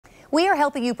We are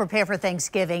helping you prepare for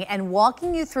Thanksgiving and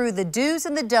walking you through the do's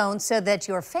and the don'ts so that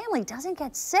your family doesn't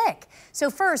get sick. So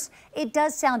first, it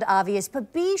does sound obvious,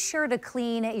 but be sure to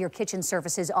clean your kitchen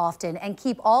surfaces often and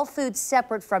keep all foods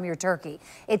separate from your turkey.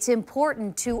 It's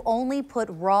important to only put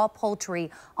raw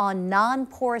poultry on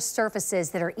non-porous surfaces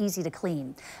that are easy to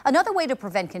clean. Another way to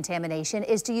prevent contamination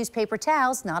is to use paper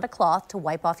towels, not a cloth, to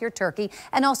wipe off your turkey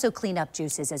and also clean up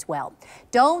juices as well.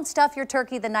 Don't stuff your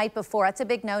turkey the night before. That's a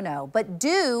big no-no, but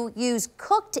do use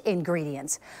cooked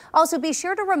ingredients. Also, be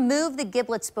sure to remove the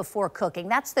giblets before cooking.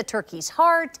 That's the turkey's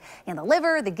heart and the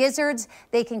liver, the gizzards.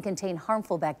 They can contain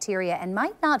harmful bacteria and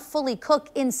might not fully cook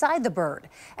inside the bird.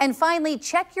 And finally,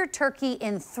 check your turkey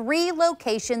in 3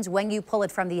 locations when you pull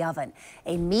it from the oven.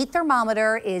 A meat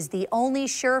thermometer is the only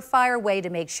surefire way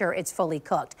to make sure it's fully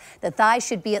cooked. The thigh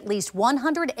should be at least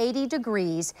 180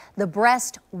 degrees, the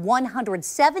breast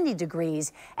 170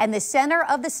 degrees, and the center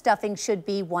of the stuffing should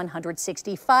be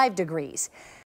 165 degrees.